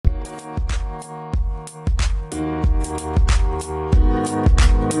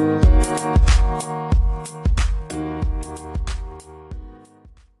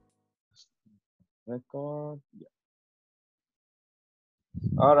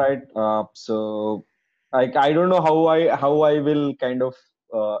All right. So I don't know how I will kind of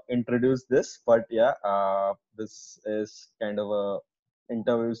introduce this, but yeah, this is kind of a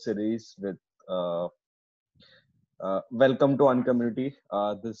interview series with uh, welcome to Uncommunity.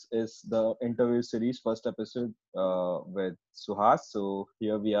 This is the interview series first episode with Suhas. So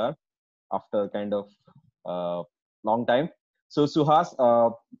here we are after kind of uh, long time. So Suhas,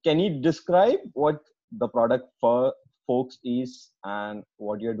 can you describe what the product for folks is and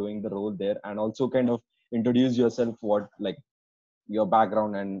what you're doing the role there, and also kind of introduce yourself, what like your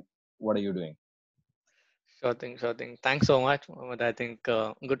background and what are you doing? Sure thing, sure thing. Thanks so much, Mohammed. I think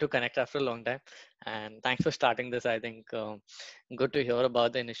good to connect after a long time. And thanks for starting this. I think good to hear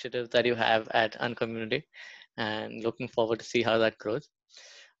about the initiatives that you have at Uncommunity and looking forward to see how that grows.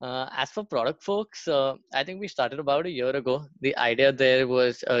 As for product folks, I think we started about a year ago. The idea there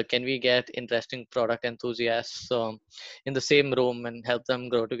was can we get interesting product enthusiasts in the same room and help them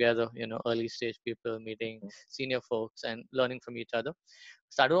grow together, early stage people meeting senior folks and learning from each other.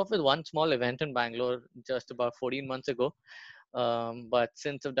 Started off with one small event in Bangalore just about 14 months ago. But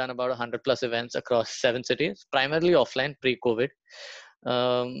since I've done about 100 plus events across 7 cities, primarily offline pre-COVID.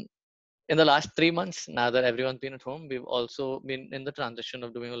 Um, in the last 3 months, now that everyone's been at home, we've also been in the transition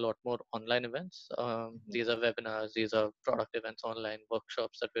of doing a lot more online events. These are webinars, these are product events online,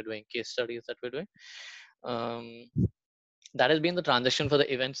 workshops that we're doing, case studies that we're doing. Um, that has been the transition for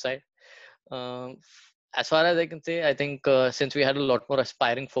the event side. As far as I can say, I think since we had a lot more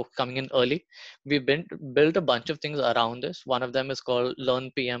aspiring folks coming in early, we've built a bunch of things around this. One of them is called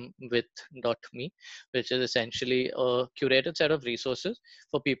Learn PM with .me, which is essentially a curated set of resources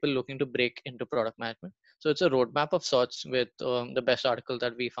for people looking to break into product management. So it's a roadmap of sorts with the best articles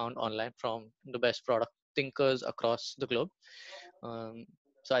that we found online from the best product thinkers across the globe. Um,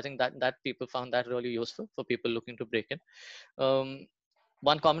 so I think that people found that really useful for people looking to break in. Um,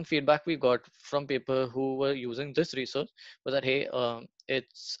 One common feedback we got from people who were using this resource was that hey,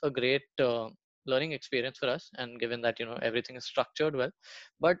 it's a great learning experience for us, and given that everything is structured well,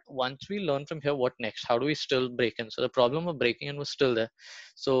 but once we learn from here, what next? How do we still break in? So the problem of breaking in was still there.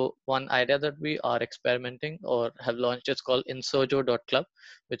 So one idea that we are experimenting or have launched is called insurjo.club,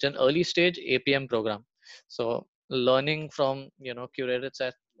 which is an early stage APM program. So learning from curated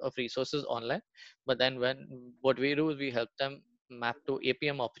set of resources online, but then when what we do is we help them map to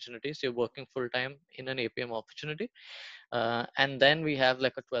APM opportunities. You're working full time in an APM opportunity. And then we have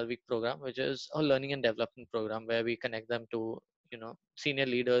like a 12-week program, which is a learning and development program where we connect them to, senior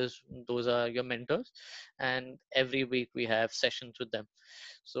leaders. Those are your mentors. And every week we have sessions with them.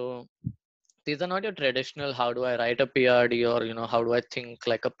 So these are not your traditional how do I write a PRD or how do I think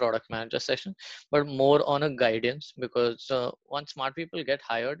like a product manager session, but more on a guidance, because once smart people get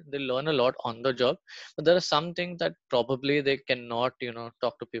hired, they learn a lot on the job, but there are some things that probably they cannot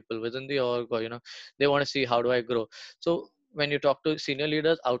talk to people within the org, or they want to see how do I grow. So when you talk to senior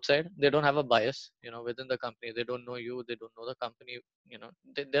leaders outside, they don't have a bias within the company. They don't know you, they don't know the company,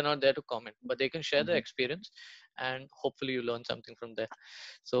 they're not there to comment, but they can share their Mhm. experience, and hopefully you learn something from there.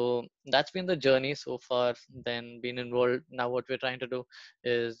 So that's been the journey so far. Then being involved now, what we're trying to do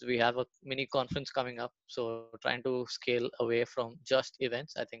is we have a mini conference coming up, so trying to scale away from just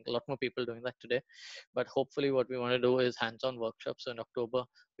events. I think a lot more people doing that today, but hopefully what we want to do is hands-on workshops. So in October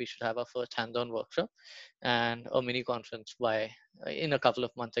we should have our first hands-on workshop and a mini conference by in a couple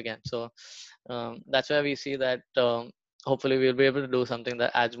of months again. So that's where we see that hopefully we'll be able to do something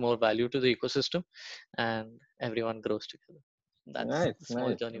that adds more value to the ecosystem and everyone grows together. That's Nice, the small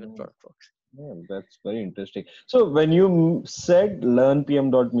nice. journey with product folks. Yeah, that's very interesting. So when you said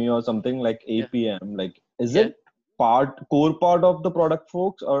learnpm.me or something like Yeah, APM, like is yeah, it core part of the product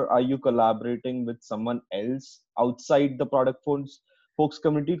folks, or are you collaborating with someone else outside the product folks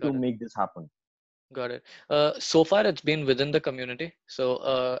community to got it. make this happen? Got it. So far, it's been within the community.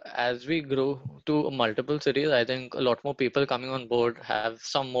 So as we grow to multiple cities, I think a lot more people coming on board have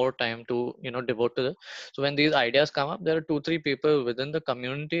some more time to devote to this. So when these ideas come up, there are 2 3 people within the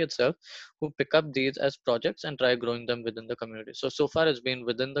community itself who pick up these as projects and try growing them within the community. So far, it's been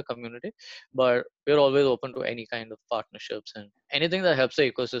within the community, but we're always open to any kind of partnerships and anything that helps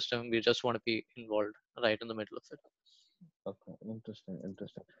the ecosystem. We just want to be involved right in the middle of it. Okay, interesting,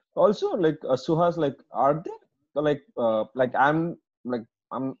 interesting. Also, like Suhas, like are there like I'm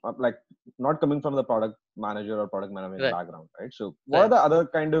not coming from the product manager or product management Right, background, right? So what are right. the other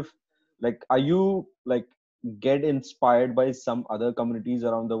kind of like are you like get inspired by some other communities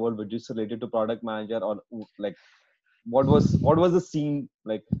around the world which is related to product manager, or like what was the scene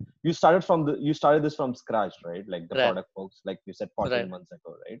like? You started this from scratch, right? Like the Right, product folks, like you said 14 right, months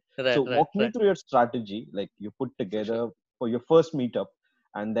ago, right? So right, right, walk me right. through your strategy, like you put For sure. together for your first meetup,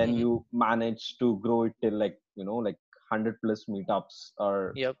 and then Mm-hmm. you manage to grow it till like, you know, like 100 plus meetups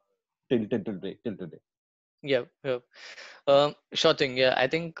or Yep. till today. Yep. Yep. Sure thing. Yeah, I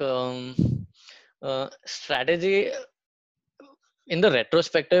think strategy in the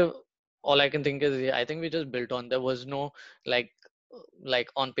retrospective, all I can think is, yeah, I think we just built on. There was no like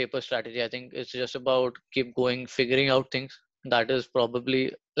on paper strategy. I think it's just about keep going, figuring out things. That is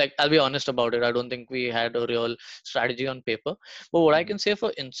probably, like, I'll be honest about it. I don't think we had a real strategy on paper. But what I Mhm. can say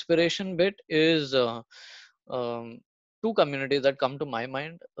for inspiration bit is um, two communities that come to my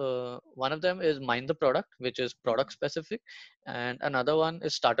mind. One of them is Mind the Product, which is product specific, and another one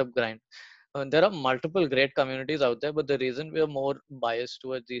is Startup Grind. There are multiple great communities out there, but the reason we are more biased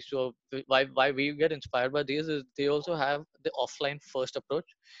towards these two, why we get inspired by these, is they also have the offline first approach.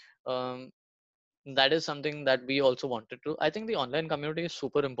 Um, that is something that we also wanted to. I think the online community is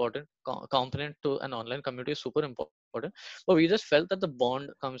super important. Component to an online community is super important, but we just felt that the bond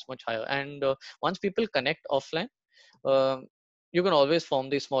comes much higher. And once people connect offline, um, you can always form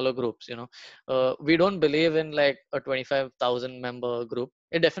these smaller groups. We don't believe in like a 25,000 member group.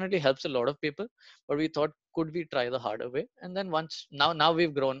 It definitely helps a lot of people, but we thought, could we try the harder way? And then once, now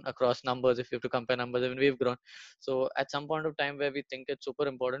we've grown across numbers. If you have to compare numbers, even we've grown. So at some point of time where we think it's super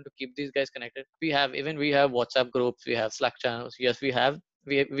important to keep these guys connected, we have WhatsApp groups, we have Slack channels. Yes, we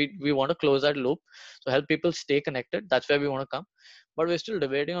want to close that loop, so help people stay connected. That's where we want to come. But we're still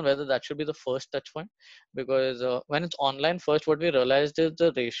debating on whether that should be the first touch point, because when it's online first, what we realized is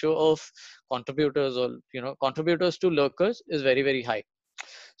the ratio of contributors, or contributors to lurkers, is very, very high.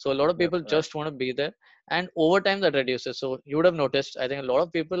 So a lot of Yep, people right. just want to be there, and over time that reduces. So you would have noticed, I think a lot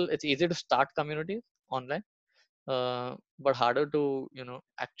of people, it's easy to start communities online, but harder to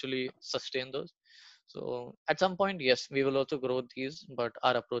actually sustain those. So at some point, yes, we will also grow these, but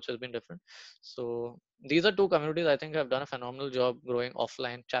our approach has been different. So these are two communities I think have done a phenomenal job growing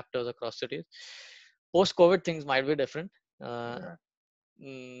offline chapters across cities. Post COVID, things might be different. uh, Yeah.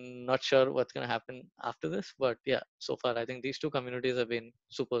 Not sure what's going to happen after this, but yeah, so far I think these two communities have been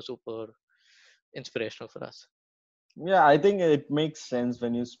super, super inspirational for us. Yeah, I think it makes sense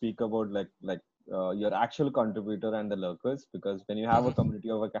when you speak about your actual contributor and the lurkers, because when you have a Hmm. community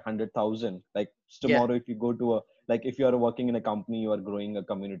of like 100,000, like Yeah. tomorrow if you go to a, like if you are working in a company, you are growing a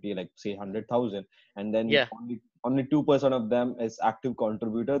community like say 100,000, and then Yeah. only 2% of them is active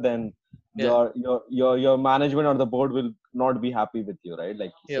contributor, then Yeah. your management or the board will not be happy with you, right?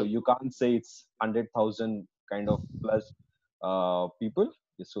 Like, so Yep. you can't say it's 100,000 kind of plus people.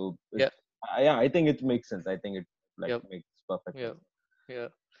 So it, Yeah. yeah, I think it makes sense. I think it like Yep. makes perfect Yeah. sense. Yeah.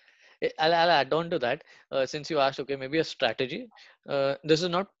 I'll add on to that. Since you asked, okay, maybe a strategy. This is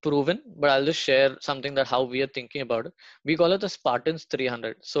not proven, but I'll just share something that how we are thinking about it. We call it the Spartans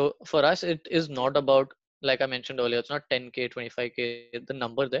 300. So for us, it is not about, like I mentioned earlier, it's not 10K, 25K, the number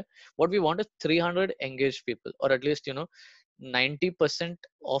there. What we want is 300 engaged people, or at least 90%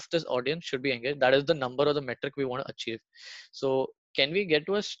 of this audience should be engaged. That is the number or the metric we want to achieve. So can we get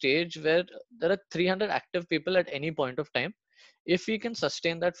to a stage where there are 300 active people at any point of time? If we can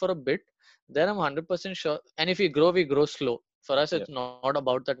sustain that for a bit, then I'm 100% sure. And if we grow slow. For us, Yeah. it's not about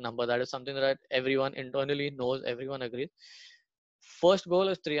that number. That is something that everyone internally knows, everyone agrees. First goal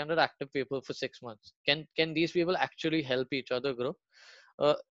is 300 active people for 6 months. Can these people actually help each other grow?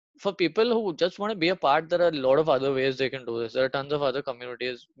 uh, for people who just want to be a part, there are a lot of other ways they can do this. There are tons of other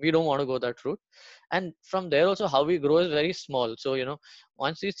communities. We don't want to go that route. And from there also, how we grow is very small. So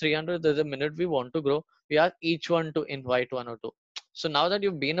once these 300, there's a minute we want to grow, we ask each one to invite one or two. So now that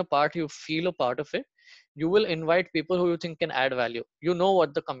you've been a part, you feel a part of it, you will invite people who you think can add value. You know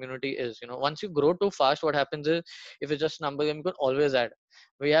what the community is. Once you grow too fast, what happens is, if it's just numbers, then you can always add.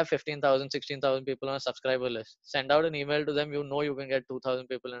 We have 15,000, 16,000 people on a subscriber list. Send out an email to them, you can get 2,000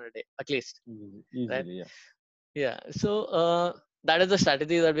 people in a day at least, right? Easily, yeah. Yeah. So that is the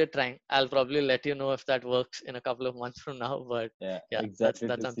strategy that we're trying. I'll probably let you know if that works in a couple of months from now, but Yeah, yeah, that's excited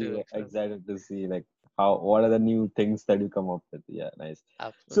that's to something see, to explore. excited to see like how what are the new things that you come up with. Yeah, nice.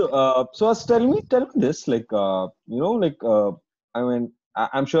 So, Absolutely. tell me this, I mean,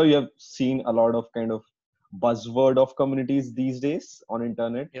 I'm sure you have seen a lot of kind of buzzword of communities these days on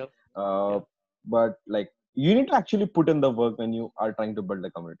internet, Yep. uh, Yep. but like you need to actually put in the work when you are trying to build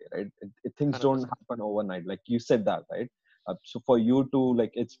a community, right? Things don't 100%. happen overnight, like you said that, right? So for you to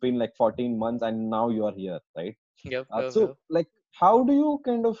like, it's been like 14 months and now you are here, right? Yep. Yep. So Yep. like, how do you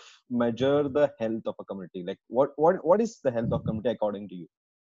kind of measure the health of a community? Like, what is the health of community according to you?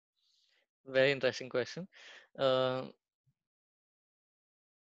 Very interesting question. Uh,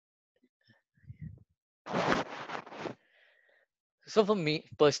 So for me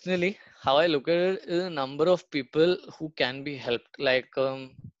personally, how I look at it is a number of people who can be helped. Like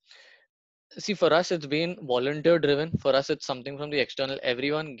see, for us it's been volunteer driven. For us it's something from the external,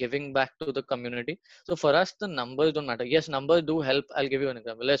 everyone giving back to the community. So for us the numbers don't matter. Yes, numbers do help. I'll give you an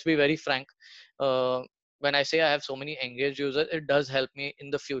example. Let's be very frank. uh, when I say I have so many engaged users, it does help me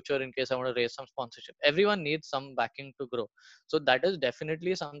in the future in case I want to raise some sponsorship. Everyone needs some backing to grow. So that is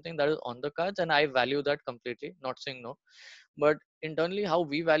definitely something that is on the cards, and I value that completely, not saying no. But internally how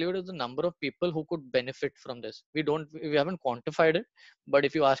we value it is the number of people who could benefit from this. We haven't quantified it, but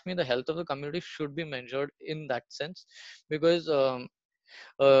if you ask me, the health of the community should be measured in that sense. Because um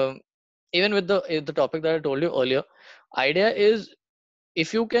even with the topic that I told you earlier, idea is,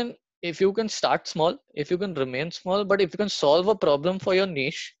 if you can, if you can start small, if you can remain small, but if you can solve a problem for your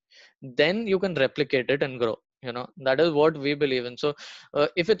niche, then you can replicate it and grow. That is what we believe in. So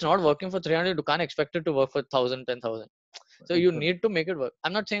if it's not working for 300, you can't expect it to work for 1000, 10,000. So you Exactly. need to make it work.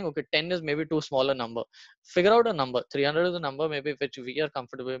 I'm not saying okay, 10 is maybe too small a number. Figure out a number. 300 is a number maybe which we are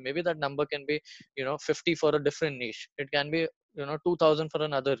comfortable with. Maybe that number can be 50 for a different niche. It can be 2000 for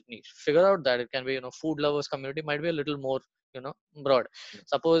another niche. Figure out that it can be food lovers community, might be a little more you know broad.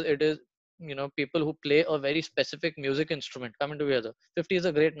 Suppose it is people who play a very specific music instrument coming together. 50 is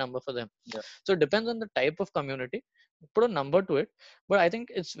a great number for them. Yeah. So it depends on the type of community. Put a number to it. But I think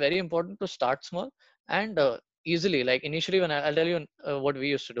it's very important to start small and easily. Like initially, when I'll tell you what we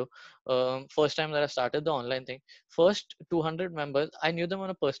used to do. First time that I started the online thing, first 200 members, I knew them on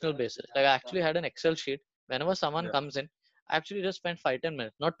a personal basis. Like I actually had an Excel sheet. Whenever someone Yeah. comes in, I actually just spend 5-10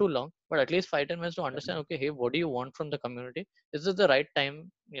 minutes, not too long, but at least 5-10 minutes to understand. Okay, hey, what do you want from the community? Is this the right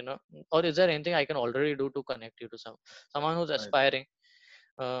time? Or is there anything I can already do to connect you to someone who's Right. aspiring?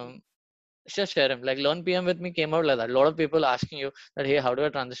 Um, just share him. Like Learn PM with me came out like that. A lot of people asking you that, hey, how do I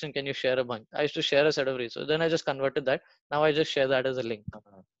transition? Can you share a bunch? I used to share a set of resources. Then I just converted that. Now I just share that as a link.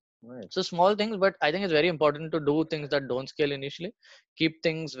 Right. So small things, but I think it's very important to do things that don't scale initially. Keep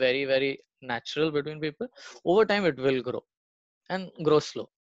things very, very natural between people. Over time, it will grow and grow slow.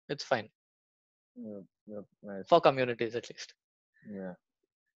 It's fine Yeah. Yeah. Nice. for communities at least. Yeah.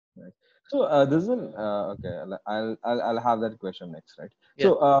 Right. So this is an okay. I'll have that question next, right? Yeah,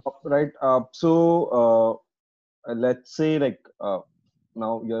 So right. Let's say like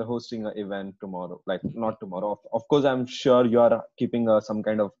now you're hosting an event tomorrow, like mm, not tomorrow. Of course, I'm sure you are keeping some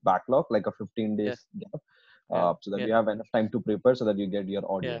kind of backlog, like a 15 yeah, days gap, yeah, so that yeah, you have enough time to prepare, so that you get your yeah,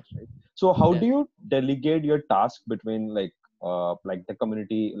 audience, right? So how yeah. do you delegate your task between like the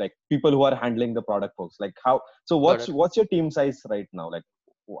community, like people who are handling the product folks, like how? So Got what's your team size right now? Like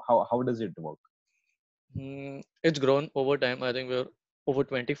how does it work? it. It's grown over time. I think we're over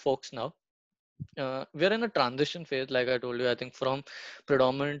 20 folks now. We're in a transition phase, like I told you. I think from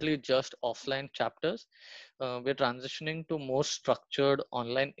predominantly just offline chapters, we're transitioning to more structured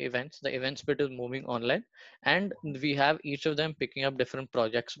online events. The events bit is moving online, and we have each of them picking up different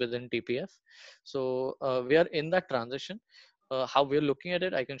projects within TPF. So we are in that transition. How we're looking at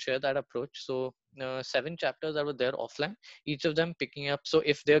it, I can share that approach. So 7 chapters that were there offline, each of them picking up. So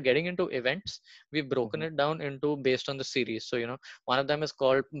if they're getting into events, we've broken Mm-hmm. it down into based on the series. So one of them is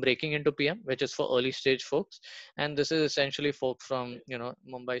called Breaking into PM, which is for early stage folks, and this is essentially folks from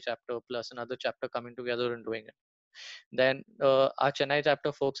Mumbai chapter plus another chapter coming together and doing it. Then our Chennai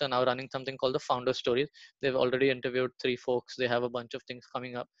chapter folks are now running something called the Founder Stories. They've already interviewed 3 folks. They have a bunch of things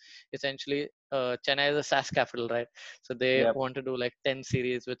coming up. Essentially, Chennai is a SaaS capital, right? So they Yep. want to do like 10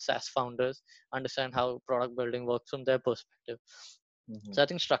 series with SaaS founders, understand how product building works from their perspective. Mm-hmm. So I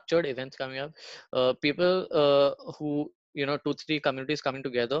think structured events coming up, people who 2-3 communities coming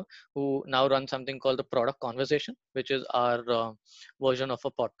together who now run something called the Product Conversation, which is our version of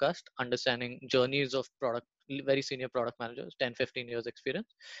a podcast, understanding journeys of product, very senior product managers, 10-15 years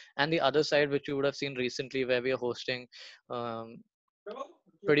experience. And the other side, which you would have seen recently, where we are hosting um,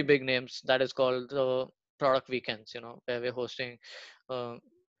 pretty big names, that is called the Product Weekends, where we're hosting uh,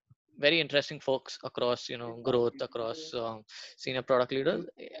 very interesting folks across growth, across senior product leaders,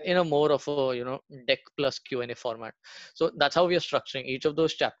 in a more of a deck plus Q&A format. So that's how we are structuring each of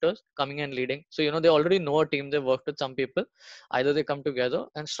those chapters, coming and leading. So they already know a team, they worked with some people, either they come together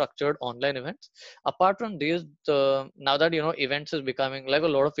and structured online events. Apart from these, now that events is becoming like a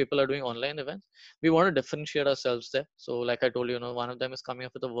lot of people are doing online events, we want to differentiate ourselves there. So like I told you, one of them is coming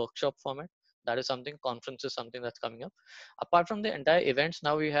up with a workshop format. That is something. Conference is something that's coming up. Apart from the entire events,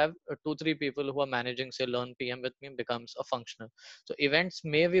 now we have 2 3 people who are managing, say, Learn PM with me becomes a functional. So events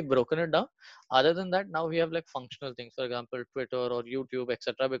may be broken it down. Other than that, now we have like functional things. For example, Twitter or YouTube,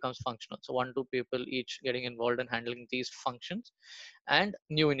 etc., becomes functional. So 1 2 people each getting involved in handling these functions. And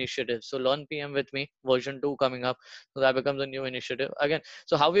new initiatives. So Learn PM with me, version 2 coming up. So that becomes a new initiative again.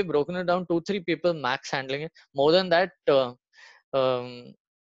 So how we've broken it down, 2 3 people max handling it. More than that, um,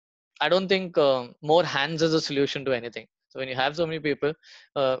 I don't think more hands is a solution to anything. So when you have so many people,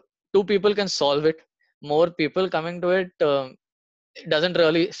 uh, 2 people can solve it. More people coming to it, it doesn't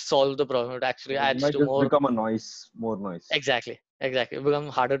really solve the problem. It actually It adds might to just more. become a noise, more noise. Exactly. It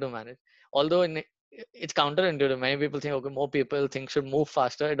becomes harder to manage. Although it's counterintuitive. Many people think, okay, more people think should move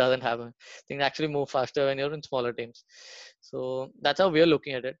faster. It doesn't happen. Things actually move faster when you're in smaller teams. So that's how we're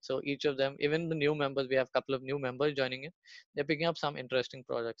looking at it. So each of them, even the new members, we have a couple of new members joining in. They're picking up some interesting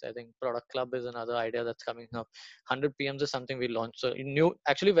projects. I think Product Club is another idea that's coming up. 100 PMs is something we launched. So new,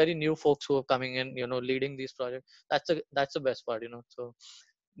 actually very new folks who are coming in, leading these projects. That's the best part. So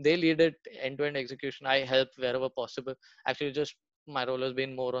they lead it end-to-end execution. I help wherever possible. Actually, just my role has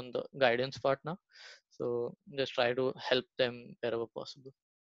been more on the guidance part now. So just try to help them wherever possible.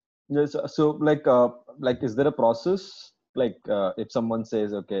 Yes. So, is there a process? If someone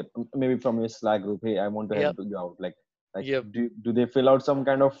says, okay, maybe from your Slack group, hey, I want to help Yep. you out. Yep. Do they fill out some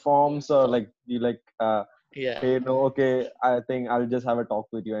kind of forms, or So do you yeah. hey, no, okay, I think I'll just have a talk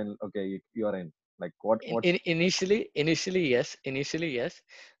with you, and okay, you're in. Like, what's Initially yes,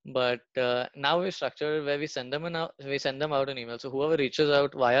 but now we structure where we send them out an email. So whoever reaches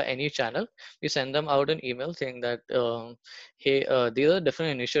out via any channel, we send them out an email saying that, hey, these are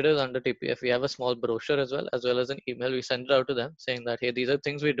different initiatives under TPF. We have a small brochure as well as an email. We send it out to them saying that, hey, these are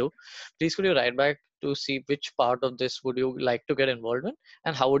things we do. Please could you write back to see which part of this would you like to get involved in,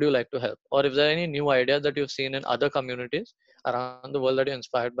 and how would you like to help, or if there are any new ideas that you've seen in other communities around the world that you're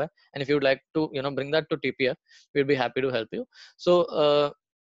inspired by, and if you'd like to bring that to TPF, we'd be happy to help you. So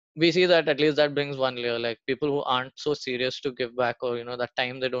we see that at least that brings one layer, like people who aren't so serious to give back, or that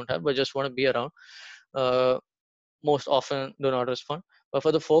time they don't have but just want to be around, uh, most often do not respond. But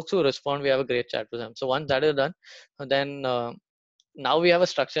for the folks who respond, we have a great chat with them. So once that is done, then now we have a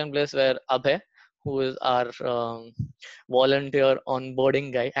structure in place where Abhay, who is our volunteer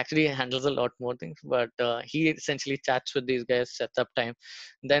onboarding guy, actually handles a lot more things, but he essentially chats with these guys, sets up time,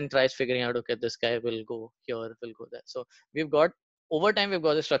 then tries figuring out, okay, this guy will go here, will go there. So we've got, over time we've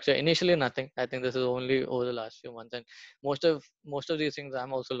got the structure. Initially nothing. I think this is only over the last few months, and most of these things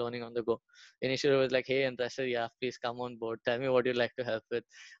I'm also learning on the go. Initially it was like, hey, interested, yeah, please come on board, tell me what you'd like to help with.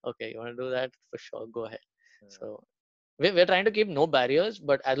 Okay, you want to do that, for sure, go ahead. So we're trying to keep no barriers,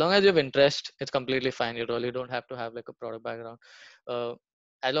 but as long as you have interest, it's completely fine. You really don't have to have like a product background. uh,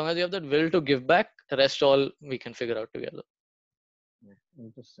 as long as you have that will to give back, the rest all we can figure out together.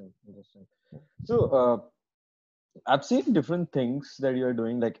 interesting? Interesting. So, I've seen different things that you're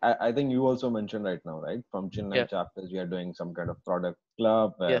doing. I think you also mentioned right now, right? From Yeah. Chennai chapters, you are doing some kind of product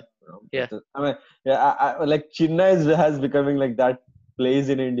club Yeah. where, Yeah. I mean, yeah, like Chennai has becoming like that place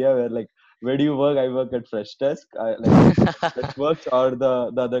in India where, like, where do you work? I work at Fresh Desk, Freshworks, or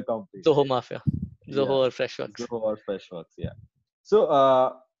the other company, Zoho right? Mafia. Zoho Yeah, or Freshworks. Zoho or Freshworks, yeah. So,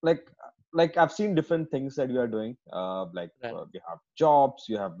 like, I've seen different things that you are doing. Right. You have jobs,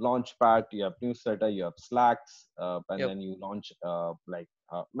 you have Launchpad, you have newsletter, you have Slacks, and Yep. then you launch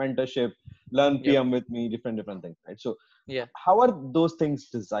mentorship, Learn Yep. PM with me, different things, right? So, Yeah. how are those things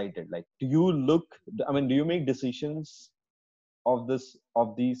decided? Like, do you look? I mean, do you make decisions of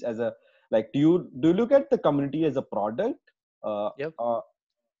these as a, do you look at the community as a product, uh, Yep. uh,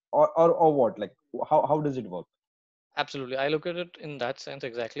 or what? Like, how does it work? Absolutely. I look at it in that sense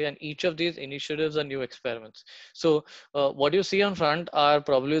exactly. And each of these initiatives are new experiments. So what you see on front are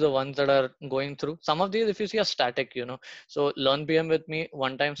probably the ones that are going through. Some of these, if you see, are static, So Learn PM with me,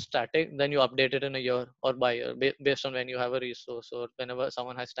 one time static, then you update it in a year or by year, based on when you have a resource or whenever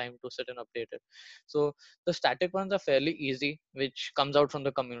someone has time to sit and update it. So the static ones are fairly easy, which comes out from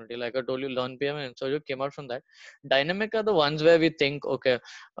the community. Like I told you, Learn PM, and so you came out from that. Dynamic are the ones where we think, okay,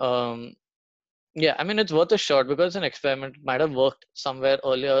 um, yeah, I mean, it's worth a shot because it's an experiment. It might have worked somewhere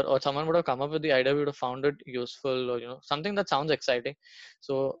earlier, or someone would have come up with the idea, we would have found it useful, or something that sounds exciting.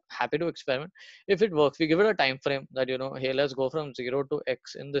 So happy to experiment. If it works, we give it a time frame that, hey, let's go from 0 to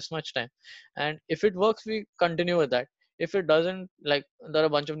X in this much time. And if it works, we continue with that. If it doesn't, like, there are a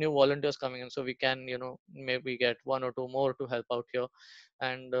bunch of new volunteers coming in, so we can, maybe get one or two more to help out here.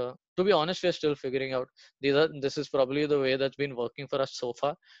 And to be honest, we're still figuring out. This is probably the way that's been working for us so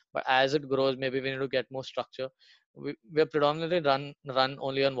far, but as it grows, maybe we need to get more structure. We're predominantly run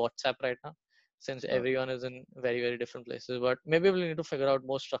only on WhatsApp right now. since uh, everyone is in very, very different places. But maybe we'll need to figure out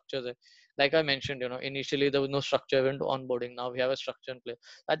more structures. Like I mentioned, initially there was no structure even to onboarding. Now we have a structure in place.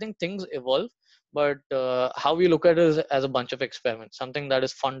 I think things evolve, but how we look at it is as a bunch of experiments, something that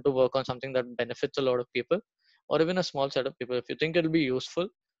is fun to work on, something that benefits a lot of people, or even a small set of people. If you think it'll be useful,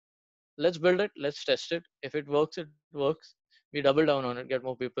 let's build it, let's test it. If it works, it works. We double down on it, get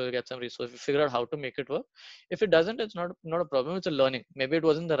more people, get some resources, we figure out how to make it work. If it doesn't, it's not a problem, it's a learning. Maybe it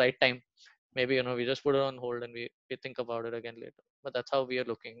wasn't the right time. Maybe we just put it on hold and we think about it again later. But that's how we are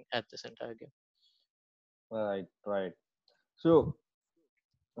looking at this entire game. right, right. So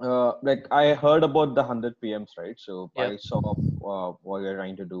like I heard about the 100 PMs, right? So Yeah. I saw what you're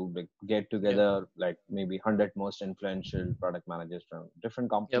trying to do, like get Yeah. together, like maybe 100 most influential product managers from different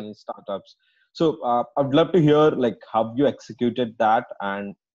Yep. companies, startups. So I'd love to hear like how you executed that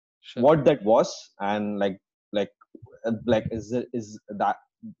and Sure. what that was, and like like is that,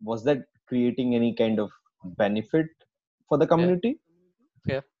 was that creating any kind of benefit for the Yeah. community?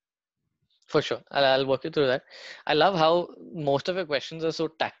 Yeah. For sure. I'll walk you through that. I love how most of your questions are so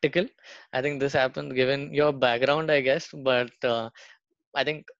tactical. I think this happened given your background, I guess. But I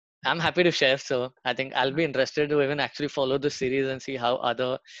think I'm happy to share. So I think I'll be interested to even actually follow the series and see how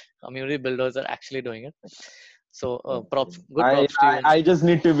other community builders are actually doing it. So Okay. good props to you. And I just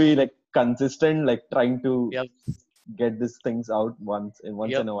need to be like consistent, like trying to yep, get these things out once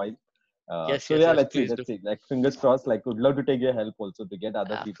yep, in a while. yes, So yes, yeah, yes. let's see, Please do. let's see. Like fingers crossed. Like would love to take your help also to get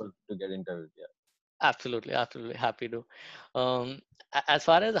other Uh, people to get interviewed. Yeah. Absolutely, absolutely happy to. As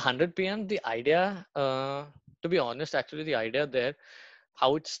far as 100 p.m., the idea, to be honest, actually, the idea there,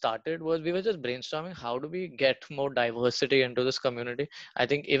 how it started was we were just brainstorming how do we get more diversity into this community. I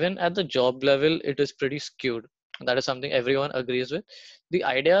think even at the job level, it is pretty skewed. That is something everyone agrees with. The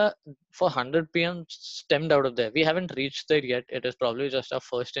idea for 100 p.m. stemmed out of there. We haven't reached there yet. It is probably just our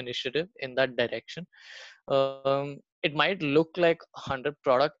first initiative in that direction. It might look like 100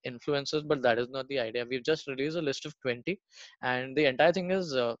 product influencers, but that is not the idea. We've just released a list of 20, and the entire thing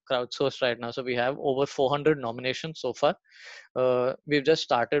is crowdsourced right now. So we have over 400 nominations so far. We've just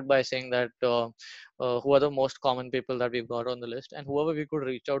started by saying that who are the most common people that we've got on the list, and whoever we could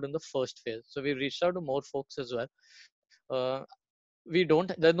reach out in the first phase. So we've reached out to more folks as well. Uh, we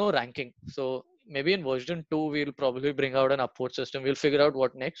don't, there's no ranking. So maybe in version 2 we'll probably bring out an upvote system, we'll figure out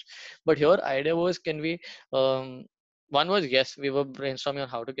what next. But here idea was, can we one was, yes, we were brainstorming on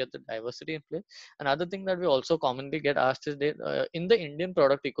how to get the diversity in place. Another thing that we also commonly get asked is that in the Indian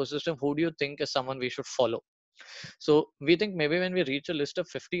product ecosystem, who do you think is someone we should follow? So we think maybe when we reach a list of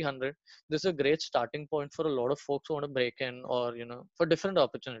 50, 100, this is a great starting point for a lot of folks who want to break in, or for different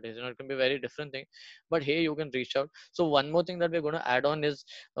opportunities. It can be very different thing, but hey, you can reach out. So one more thing that we're going to add on is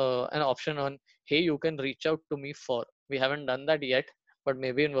an option on, hey, you can reach out to me for. We haven't done that yet, but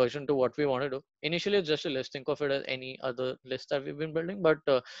maybe in version 2 what we want to do initially is just a list. Think of it as any other list that we've been building, but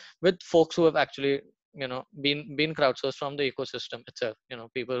with folks who have actually been crowdsourced from the ecosystem itself.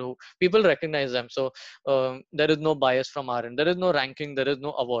 People recognize them. So there is no bias from our end. There is no ranking. There is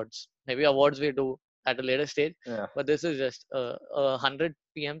no awards. Maybe awards we do at a later stage, Yeah. but this is just 100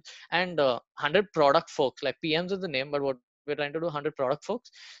 PMs and 100 product folks. Like PMs is the name, but what we're trying to do, 100 product folks.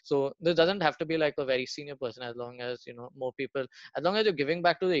 So this doesn't have to be like a very senior person. As long as more people, as long as you're giving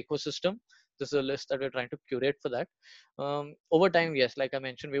back to the ecosystem. This is a list that we're trying to curate for that. Over time, yes, like I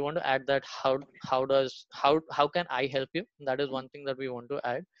mentioned, we want to add that how can I help you? That is one thing that we want to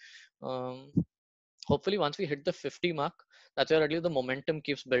add. um, Hopefully once we hit the 50 mark, that's where at least the momentum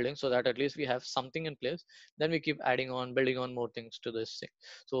keeps building, so that at least we have something in place. Then we keep adding on, building on more things to this thing.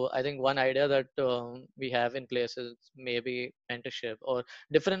 So I think one idea that we have in place is maybe mentorship or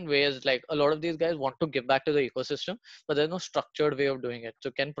different ways. Like a lot of these guys want to give back to the ecosystem, but there's no structured way of doing it. So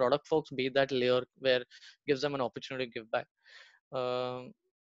can product folks be that layer where gives them an opportunity to give back? um,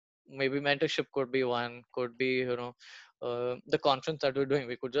 Maybe mentorship could be one, could be the conference that we're doing,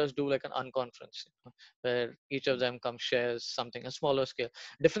 we could just do like an unconference, where each of them comes, shares something, a smaller scale,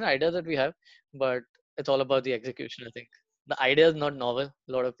 different ideas that we have. But it's all about the execution. I think the idea is not novel.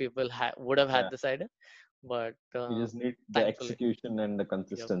 A lot of people would have had Yeah. this idea, but You just need the thankfully. execution and the Yep.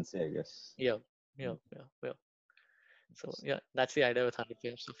 consistency, I guess. Yep. Yep. Yep. Yep. So yeah, that's the idea with 100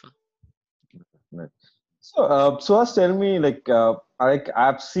 PM so far. Right. So, Suhas, tell me, like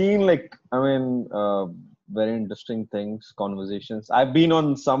I've seen, like, I mean, very interesting things, conversations. I've been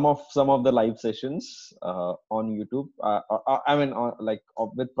on some of the live sessions on YouTube. I mean,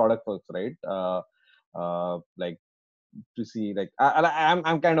 with product folks, right? Like to see, like,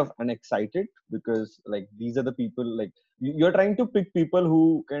 I'm kind of unexcited because, like, these are the people, like, you're trying to pick people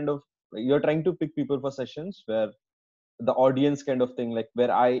who kind of, you're trying to pick people for sessions where the audience kind of thing, like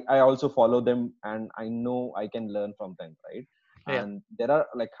where I also follow them and I know I can learn from them, right? Yeah. And there are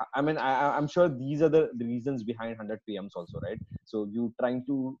like, I mean, I'm sure these are the reasons behind 100 PMs also, right? So you trying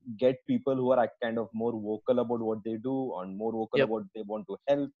to get people who are like kind of more vocal about what they do and more vocal Yep. about they want to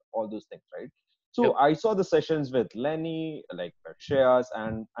help, all those things, right? Yep. So I saw the sessions with Lenny, like Shreyas,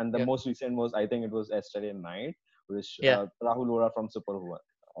 and the Yep. most recent was, I think it was yesterday night, which Yeah. Rahul Vora from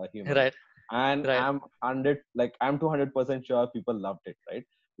Human. Right. And Right. I'm 200% sure people loved it, right?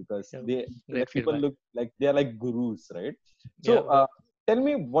 Because Yep. they, Great like, people feedback. look like they're like gurus, right? Yeah. So tell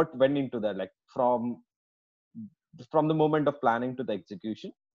me what went into that, like from the moment of planning to the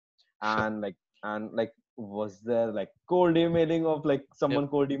execution. Sure. And like was there like cold emailing of like Yep. someone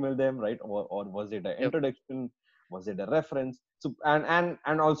cold email them, right? Or was it an Yep. introduction? Was it a reference? So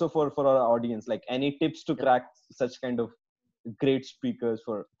and also for our audience, like any tips to Yep. crack such kind of great speakers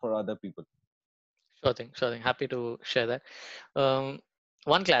for other people? Sure thing. Sure thing. Happy to share that. Um,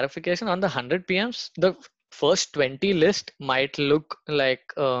 One clarification on the 100 PMs, the first 20 list might look like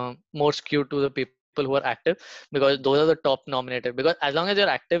more skewed to the people who are active, because those are the top nominated. Because as long as you're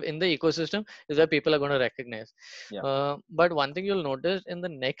active in the ecosystem, is where people are going to recognize. Yeah. But one thing you'll notice in the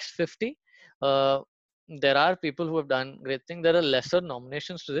next 50, uh, there are people who have done great things. There are lesser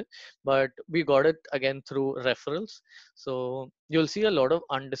nominations to this, but we got it again through referrals. So you'll see a lot of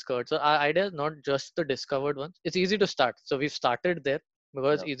undiscovered. So our idea is not just the discovered ones. It's easy to start. So we've started there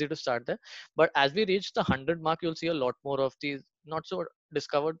because it's Yeah. easy to start there. But as we reach the 100 mark, you'll see a lot more of these not so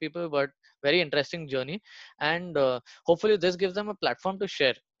discovered people, but very interesting journey. And hopefully this gives them a platform to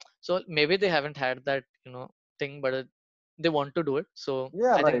share. So maybe they haven't had that, thing, but they want to do it. So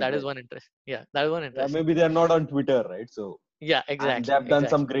Yeah, I think right, that is right. one interest. Yeah, that is one Yeah, interesting maybe thing. they're not on Twitter, right? So, Yeah, and they exactly, have done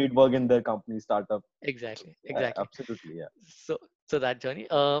some exactly, great work in their company startup. So, exactly, yeah, exactly. absolutely, yeah. so so that journey,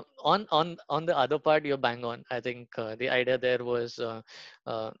 on the other part, you're bang on. I think the idea there was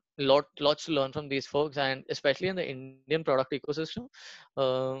lots to learn from these folks, and especially in the Indian product ecosystem,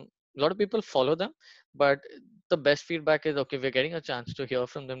 a lot of people follow them, but the best feedback is, okay, we're getting a chance to hear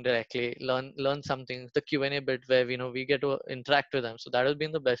from them directly, learn something, the Q&A bit where we get to interact with them. So that has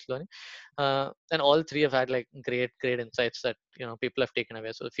been the best learning. And all three have had like great insights that people have taken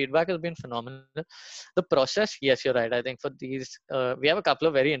away. So the feedback has been phenomenal. The process, yes, you're right. I think for these, we have a couple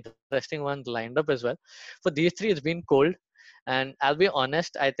of very interesting ones lined up as well. For these three, it's been cold, and I'll be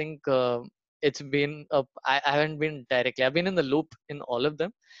honest, I think it's been I haven't been directly, I've been in the loop in all of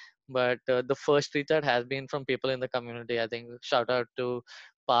them, but the first reach out has been from people in the community. I think shout out to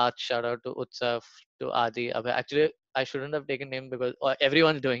Path, shout out to Utsav, to Adi. Actually, I shouldn't have taken name because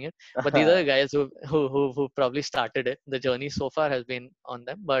everyone's doing it, but these are the guys who probably started it. The journey so far has been on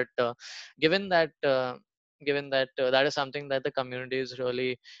them, but given that. Given that that is something that the community is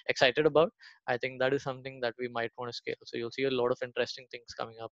really excited about, I think that is something that we might want to scale. So you'll see a lot of interesting things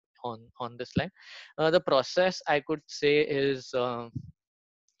coming up on this line. The process, I could say, is um,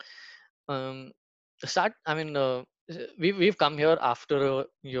 start I mean we've come here after a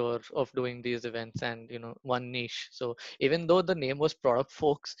year of doing these events, and one niche. So even though the name was product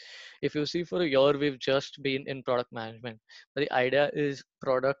folks, if you see, for a year we've just been in product management. But the idea is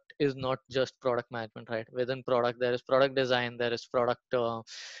product is not just product management, right? Within product there is product design, there is product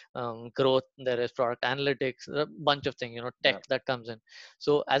growth, there is product analytics, a bunch of things, tech Yeah. that comes in.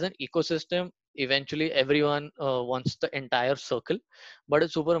 So as an ecosystem, eventually everyone wants the entire circle, but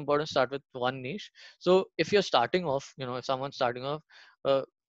it's super important to start with one niche. So if you're starting off, if someone's starting off, uh,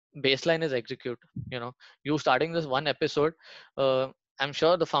 baseline is execute. You starting this one episode, uh, I'm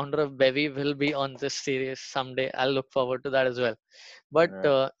sure the founder of Bevy will be on this series someday. I'll look forward to that as well. But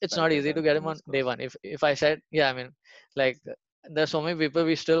Yeah. it's not Excited easy to then. get him on Fingers day crossed. one. If I said, yeah, I mean, like, there's so many people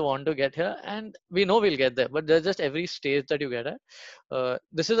we still want to get here, and we know we'll get there, but there's just every stage that you get at.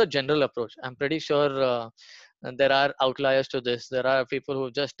 This is a general approach. I'm pretty sure and there are outliers to this. There are people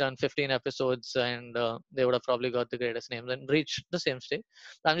who've just done 15 episodes, and they would have probably got the greatest names and reached the same stage.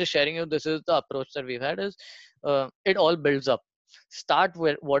 I'm just sharing you, this is the approach that we've had. Is it all builds up. Start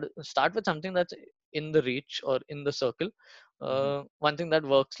with something that's in the reach or in the circle. Hmm. One thing that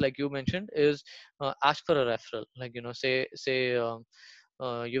works, like you mentioned, is ask for a referral. Like, say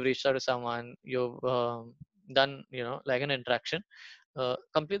you've reached out to someone, you've done, like an interaction,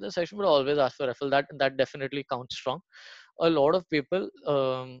 complete the session, but always ask for referral. That definitely counts strong. A lot of people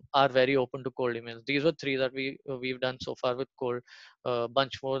are very open to cold emails. These were three that we've done so far with cold.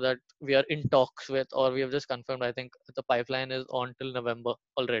 Bunch more that we are in talks with, or we have just confirmed. I think the pipeline is on till November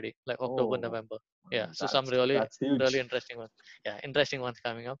already, like October, Oh, November. Yeah, man, so some that's really that's huge. really interesting ones. Yeah, interesting ones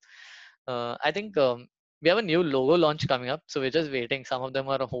coming up. I think we have a new logo launch coming up, so we're just waiting. Some of them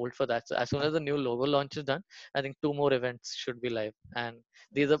are on hold for that. So as soon as the new logo launch is done, I think two more events should be live, and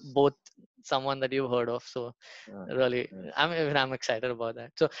these are Yes. both someone that you've heard of. So really, Yes. I'm excited about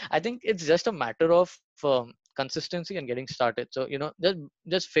that. So I think it's just a matter of consistency and getting started. So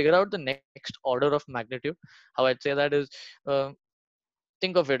just figure out the next order of magnitude. How I'd say that is, uh,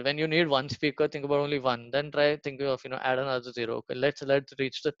 think of it, when you need one speaker, think about only one, then try thinking of, add another zero. Okay, let's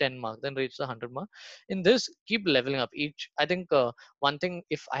reach the 10 mark, then reach the 100 mark. In this, keep leveling up each. I think one thing,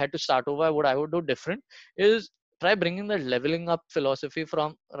 if I had to start over, what I would do different is try bringing the leveling up philosophy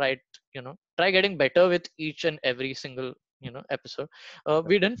from, right, try getting better with each and every single episode.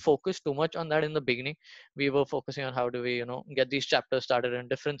 We didn't focus too much on that in the beginning. We were focusing on how do we get these chapters started in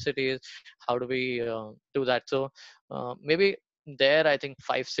different cities, how do we do that. So maybe there, I think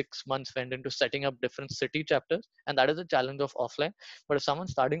 5 6 months went into setting up different city chapters, and that is the challenge of offline. But if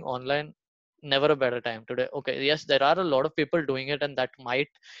someone's starting online, never a better time today. Okay, yes, there are a lot of people doing it, and that might,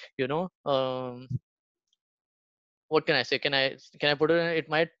 you know what can I say? Can I put it? It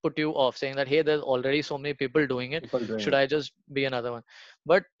might put you off, saying that, hey, there's already so many people doing it. People doing Should it. I just be another one?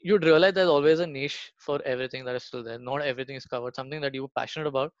 But you'd realize there's always a niche for everything that is still there. Not everything is covered. Something that you're passionate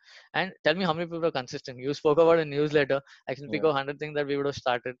about. And tell me how many people are consistent. You spoke about a newsletter. I can speak Yeah. of 100 things that we would have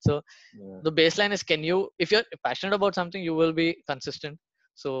started. So Yeah. the baseline is, can you, if you're passionate about something, you will be consistent.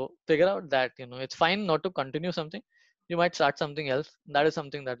 So figure out that, it's fine not to continue something. You might start something else. That is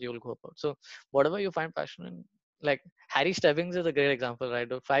something that you will go about. So whatever you find passionate in, like Harry Stebbings is a great example, right?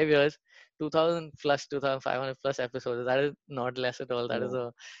 5 years, 2000 plus 2500 plus episodes, that is not less at all. That is Yeah.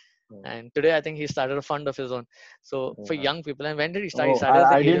 a Yeah. And today I think he started a fund of his own. So for Yeah. young people, and when did he start? He Oh, started at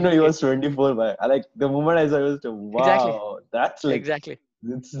the I age didn't of know he was 18. 24, but I like the moment I saw he was Exactly. wow, that's Exactly.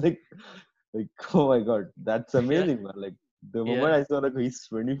 it's like oh my god, that's Yeah. amazing, man. Like the moment Yeah. I saw like he's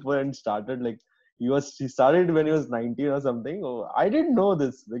 24 and started like he started when he was 19 or something. Oh, I didn't know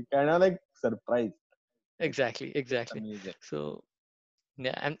this. Like kind of like surprised. Like Exactly. that's Exactly. amazing. So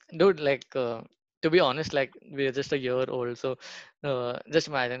yeah, and dude, like, to be honest, like, we're just a year old. So just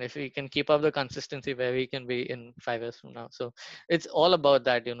imagine if we can keep up the consistency where we can be in 5 years from now. So it's all about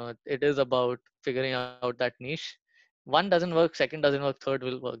that. It is about figuring out that niche. One doesn't work, second doesn't work, third will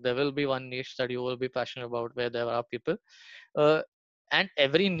work. There will be one niche that you will be passionate about, where there are people, uh, and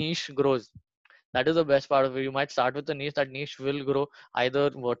every niche grows. That is the best part of it. You might start with a niche. That niche will grow either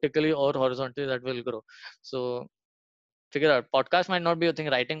vertically or horizontally. That will grow. So figure out, podcast might not be a thing,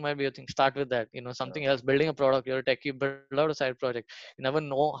 writing might be a thing. Start with that. Yeah, Something else, building a product, you're a techie, build out a side project. You never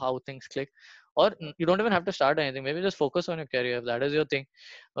know how things click. Or yeah, you don't even have to start anything. Maybe just focus on your career if that is your thing.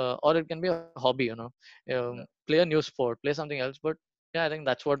 Or it can be a hobby. yeah. Play a new sport, play something else. But yeah, I think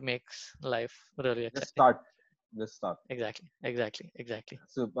that's what makes life really Just exciting. start. Just start. Exactly.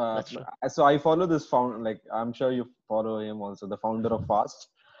 So, That's true. so I follow this found like I'm sure you follow him also, the founder of Fast.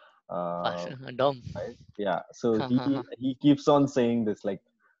 Fast. Uh, Dumb. right? Yeah. So he keeps on saying this, like,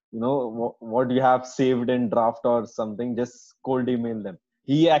 what you have saved in draft or something, just cold email them.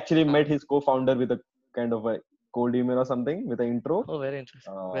 He actually met his co-founder with a kind of a cold email or something with an intro. Oh, very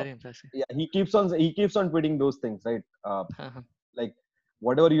interesting. Uh, Very interesting. yeah, he keeps on tweeting those things, right? Like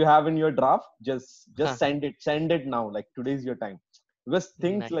whatever you have in your draft, just send it now. Like today's your time, because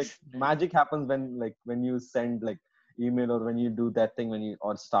things like Nice. Nice. magic happens when you send like email, or when you do that thing, when you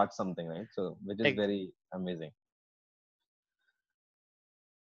or start something, right? So which is very amazing.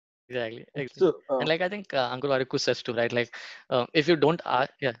 Exactly. So And like, I think Uncle Variku says too, right? Like, if you don't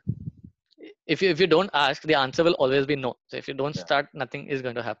ask, yeah, if you don't ask, the answer will always be no. So if you don't yeah, start, nothing is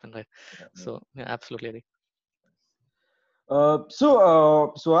going to happen, right? yeah, yeah. So yeah, absolutely agree.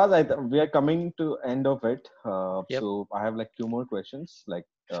 So as we are coming to end of it. Yep. So I have like two more questions. Like,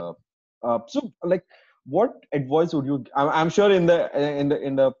 Sure. so like, what advice would you? I'm sure in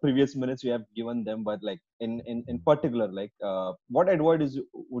the previous minutes you have given them, but like in particular, like, what advice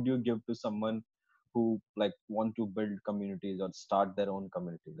would you give to someone who like want to build communities or start their own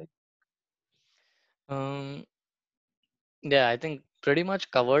community? Like, Um. Yeah, I think pretty much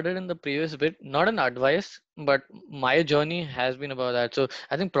covered it in the previous bit. Not an advice, but my journey has been about that. So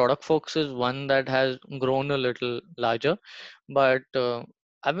I think product folks is one that has grown a little larger, but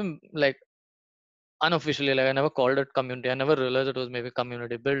I've been like, unofficially, like, I never called it community. I never realized it was maybe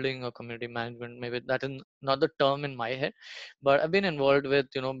community building or community management. Maybe that is not the term in my head, but I've been involved with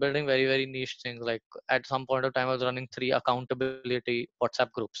building very very niche things. Like, at some point of time, I was running 3 accountability WhatsApp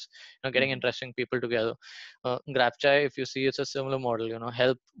groups, getting mhm, interesting people together. GrabChai, if you see, it's a similar model.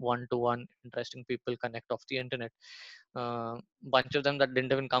 Help one to one interesting people connect off the internet. bunch of them that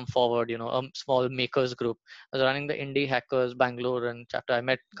didn't even come forward. A small makers group. I was running the Indie Hackers Bangalore and chapter. I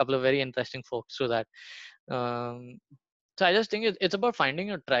met a couple of very interesting folks through that. Um, so I just think it's about finding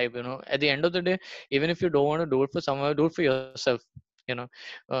your tribe. At the end of the day, even if you don't want to do it for someone, do it for yourself. you know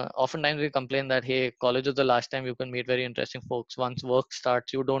Oftentimes we complain that, hey, college is the last time you can meet very interesting folks. Once work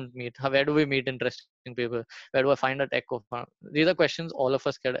starts, you don't meet. Where do we meet interesting people? Where do I find a tech these are questions all of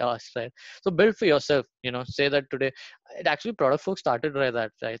us get asked, right? So build for yourself. Say that today. It actually, product folks started like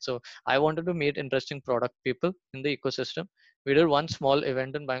that, right? So I wanted to meet interesting product people in the ecosystem. We did one small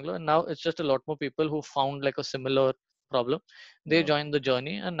event in Bangalore, and now it's just a lot more people who found like a similar problem. They Yeah. joined the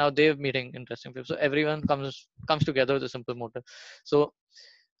journey, and now they're meeting interesting people. So everyone comes together with a simple motive. So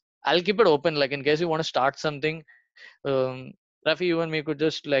I'll keep it open, like in case you want to start something. Rafi, you and me could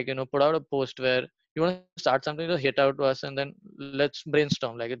just, like, put out a post where you want to start something, just hit out to us, and then let's brainstorm.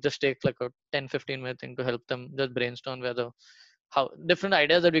 Like, it just takes like a 10-15 minute thing to help them just brainstorm whether how different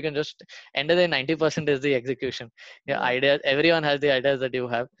ideas that we can just end of the 90% is the execution. Yeah, Yeah. ideas, everyone has the ideas that you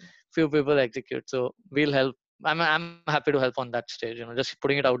have, few people execute. So we'll help. I'm happy to help on that stage, just putting it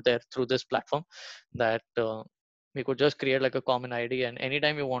out there through this platform, that we could just create like a common ID, and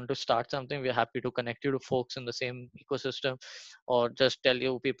anytime you want to start something, we're happy to connect you to folks in the same ecosystem, or just tell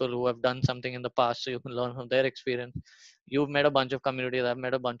you people who have done something in the past so you can learn from their experience. You've met a bunch of communities, I've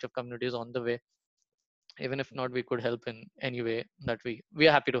met a bunch of communities on the way. Even if not, we could help in any way that we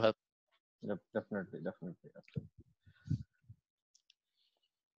are happy to help. Yep. Definitely. Definitely.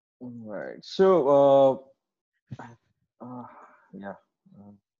 Right. So, uh, yeah.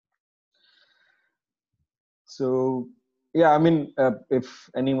 Uh, so, yeah. I mean, if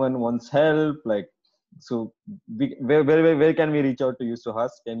anyone wants help, like, so where can we reach out to you, Suhas?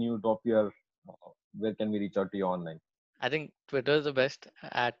 Can you drop your where can we reach out to you online? I think Twitter is the best,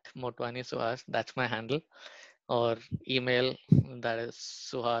 at Motwani Suhas. That's my handle. Or email, that is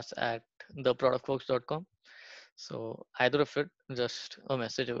suhas at theproductfolks.com. So either of it, just a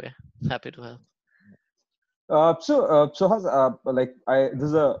message away. Happy to help. So has like I this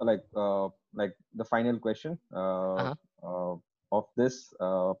is a like the final question Uh-huh. of this.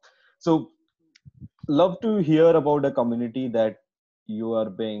 So love to hear about a community that you are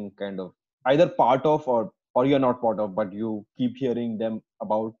being kind of either part of, or you're not part of, but you keep hearing them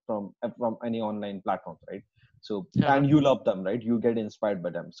about from any online platforms, right? So, Uh-huh. and you love them, right? You get inspired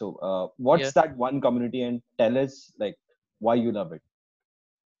by them. So Yeah. what's that one community, and tell us like why you love it.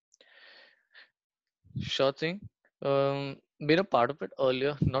 Sure thing. Been a part of it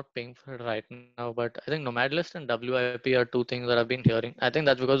earlier, not paying for it right now, but I think Nomadlist and WIP are two things that I've been hearing. I think that's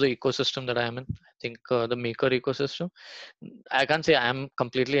because the ecosystem that I am in. I think the maker ecosystem. I can't say I'm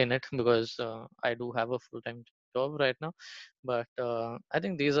completely in it because I do have a full-time job right now, but I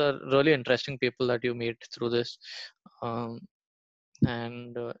think these are really interesting people that you meet through this. Um,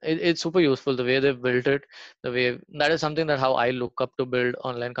 and it's super useful the way they've built it. The way that is something that how I look up to build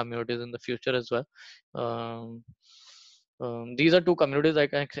online communities in the future as well. um, these are two communities I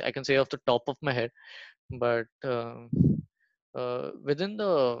can say off the top of my head, but within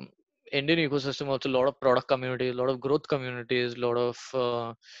the Indian ecosystem also a lot of product communities, a lot of growth communities, a lot of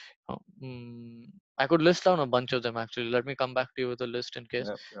uh, mm, I could list down a bunch of them actually. Let me come back to you with a list in case.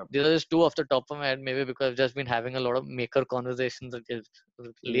 Yep, yep. These are just two off the top of my head, maybe because I've just been having a lot of maker conversations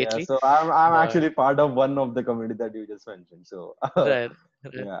Yeah, lately. so I'm But actually part of one of the community that you just mentioned. So right,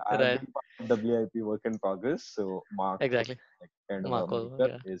 right, yeah, I've right, been part of WIP work in progress. So Mark, exactly. like kind of a Marco, maker,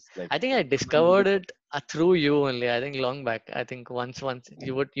 yeah. is like I think I recommended discovered it. it through you only. I think long back. I think once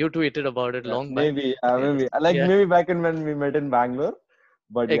you tweeted about it Yeah, long back. maybe Yes. like Yeah. maybe back in when we met in Bangalore.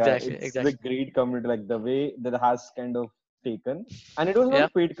 But yeah, Exactly. it's the Exactly. great community, like the way that has kind of taken, and it was not Yeah. a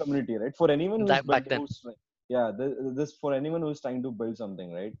paid community, right? For anyone who's That back building, then. yeah, this for anyone who's trying to build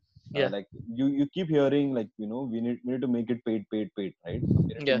something, right? Yeah. Like you keep hearing like we need to make it paid, right?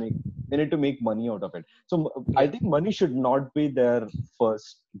 Yeah. We need to make money out of it. So I Yeah. think money should not be their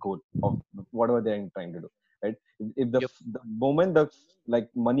first goal of whatever they're trying to do, right? If Yep. the moment the like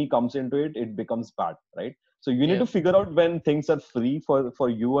money comes into it, it becomes bad, right? So you need Yeah. to figure out when things are free for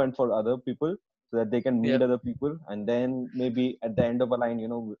you and for other people, so that they can meet Yep. other people, and then maybe at the end of a line,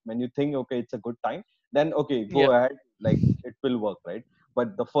 when you think okay, it's a good time, then okay, go Yep. ahead, like it will work, right?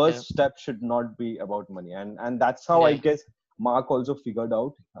 But the Yeah. first step should not be about money, and that's how I Yeah. guess Mark also figured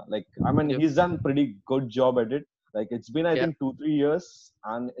out. Like I mean, Yep. he's done pretty good job at it. Like it's been I Yeah. think 2-3 years,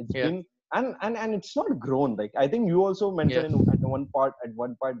 and it's Yeah. been and it's not grown. Like I think you also Yeah. mentioned at one part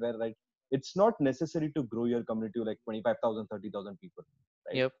where like it's not necessary to grow your community to like 25,000, 30,000 people,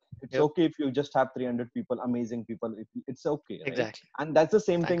 right? Yep. It's Yep. okay if you just have 300 people, amazing people. It's okay, right? Exactly. And that's the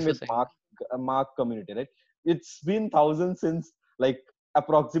same thing Thanks for with saying Mark community, right? it's been thousands since like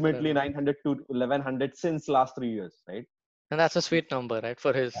approximately Correct. 900 to 1100 since last 3 years, right? And that's a sweet number, right,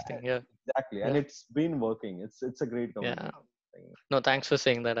 for his thing. Yeah. Exactly, and Yeah. it's been working. It's a great Yeah. community. No, thanks for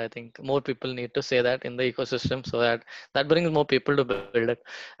saying that. I think more people need to say that in the ecosystem so that that brings more people to build it.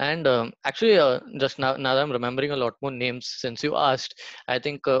 And actually, now that I'm remembering a lot more names since you asked, I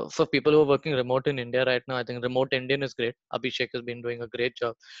think for people who are working remote in India right now, I think remote Indian is great. Abhishek has been doing a great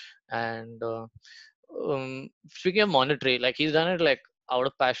job. And speaking of monetary, like he's done it like out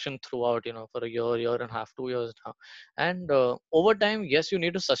of passion throughout, for a year and a half, 2 years now. And over time, yes, you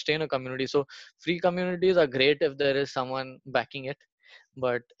need to sustain a community. So free communities are great if there is someone backing it,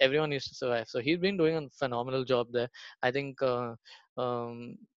 but everyone needs to survive. So he's been doing a phenomenal job there. I think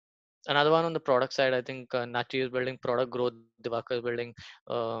um, another one on the product side, I think Nachi is building product growth, Divakar is building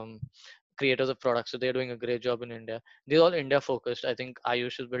um, creators of products. So they're doing a great job in India. They're all India focused. I think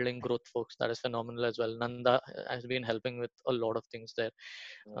Ayush is building growth folks. That is phenomenal as well. Nanda has been helping with a lot of things there.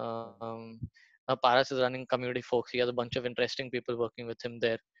 Um, Paras is running community folks. He has a bunch of interesting people working with him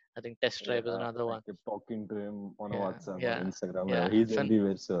there. I think Test Tribe is Yeah, another I one. keep talking to him on a Yeah, WhatsApp or yeah, Instagram, wherever yeah. he's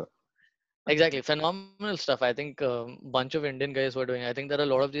everywhere. So Exactly, phenomenal stuff. I think bunch of Indian guys were doing. I think there are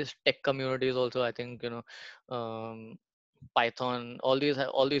a lot of these tech communities also. I think Python, all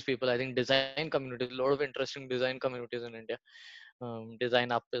these people. I think design communities, a lot of interesting design communities in India.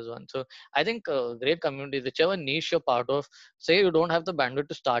 Design up is one. So I think great communities, whichever niche you're part of. Say you don't have the bandwidth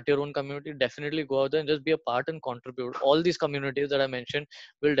to start your own community, definitely go out there and just be a part and contribute. All these communities that I mentioned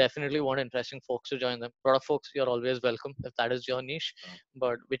will definitely want interesting folks to join them. Product folks, you're always welcome if that is your niche.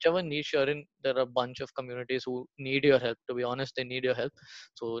 But whichever niche you're in, there are a bunch of communities who need your help. To be honest, they need your help.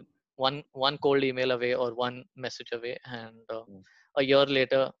 So one cold email away or one message away, and a year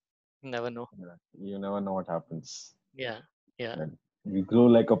later, never know. yeah, you never know what happens. Yeah, yeah. And you grow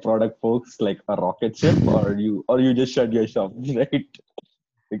like a product, folks, like a rocket ship, or you just shut your shop, right?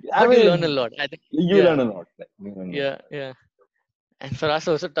 I But you learn a mean, lot. I think, you yeah, learn a lot. Like, you learn a lot. yeah, yeah. And for us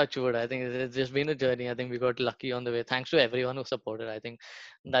also, touch wood. I think it's just been a journey. I think we got lucky on the way. Thanks to everyone who supported. I think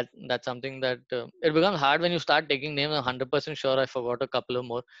that's something that it becomes hard when you start taking names. I'm 100% sure I forgot a couple of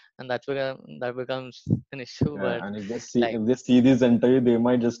more, and that becomes an issue. Yeah, But and like, if they see this interview, they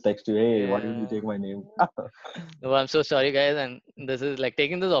might just text you, "Hey, why did you yeah. take my name?" No, I'm so sorry, guys. And this is like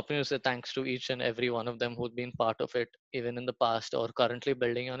taking this opportunity to say thanks to each and every one of them who's been part of it, even in the past or currently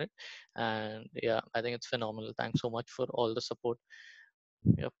building on it. And yeah, I think it's phenomenal. Thanks so much for all the support.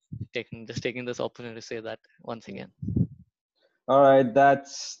 Yep, taking this opportunity to say that once Yeah. again. All right,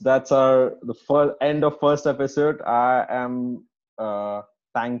 that's our the first end of first episode. I am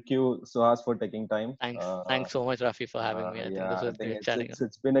thank you, Suhas, for taking time. Thanks so much, Rafi, for having me. I think Yeah, this I was think great it's chatting. it's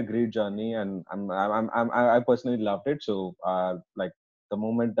it's been a great journey, and I personally loved it. So like the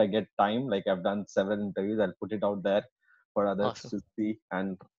moment I get time, like I've done several interviews, I'll put it out there for others Awesome, to see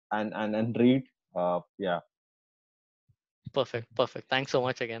and read. Yeah. perfect, perfect. Thanks so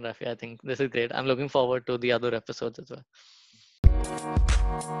much again, Rafi. I think this is great. I'm looking forward to the other episodes as well.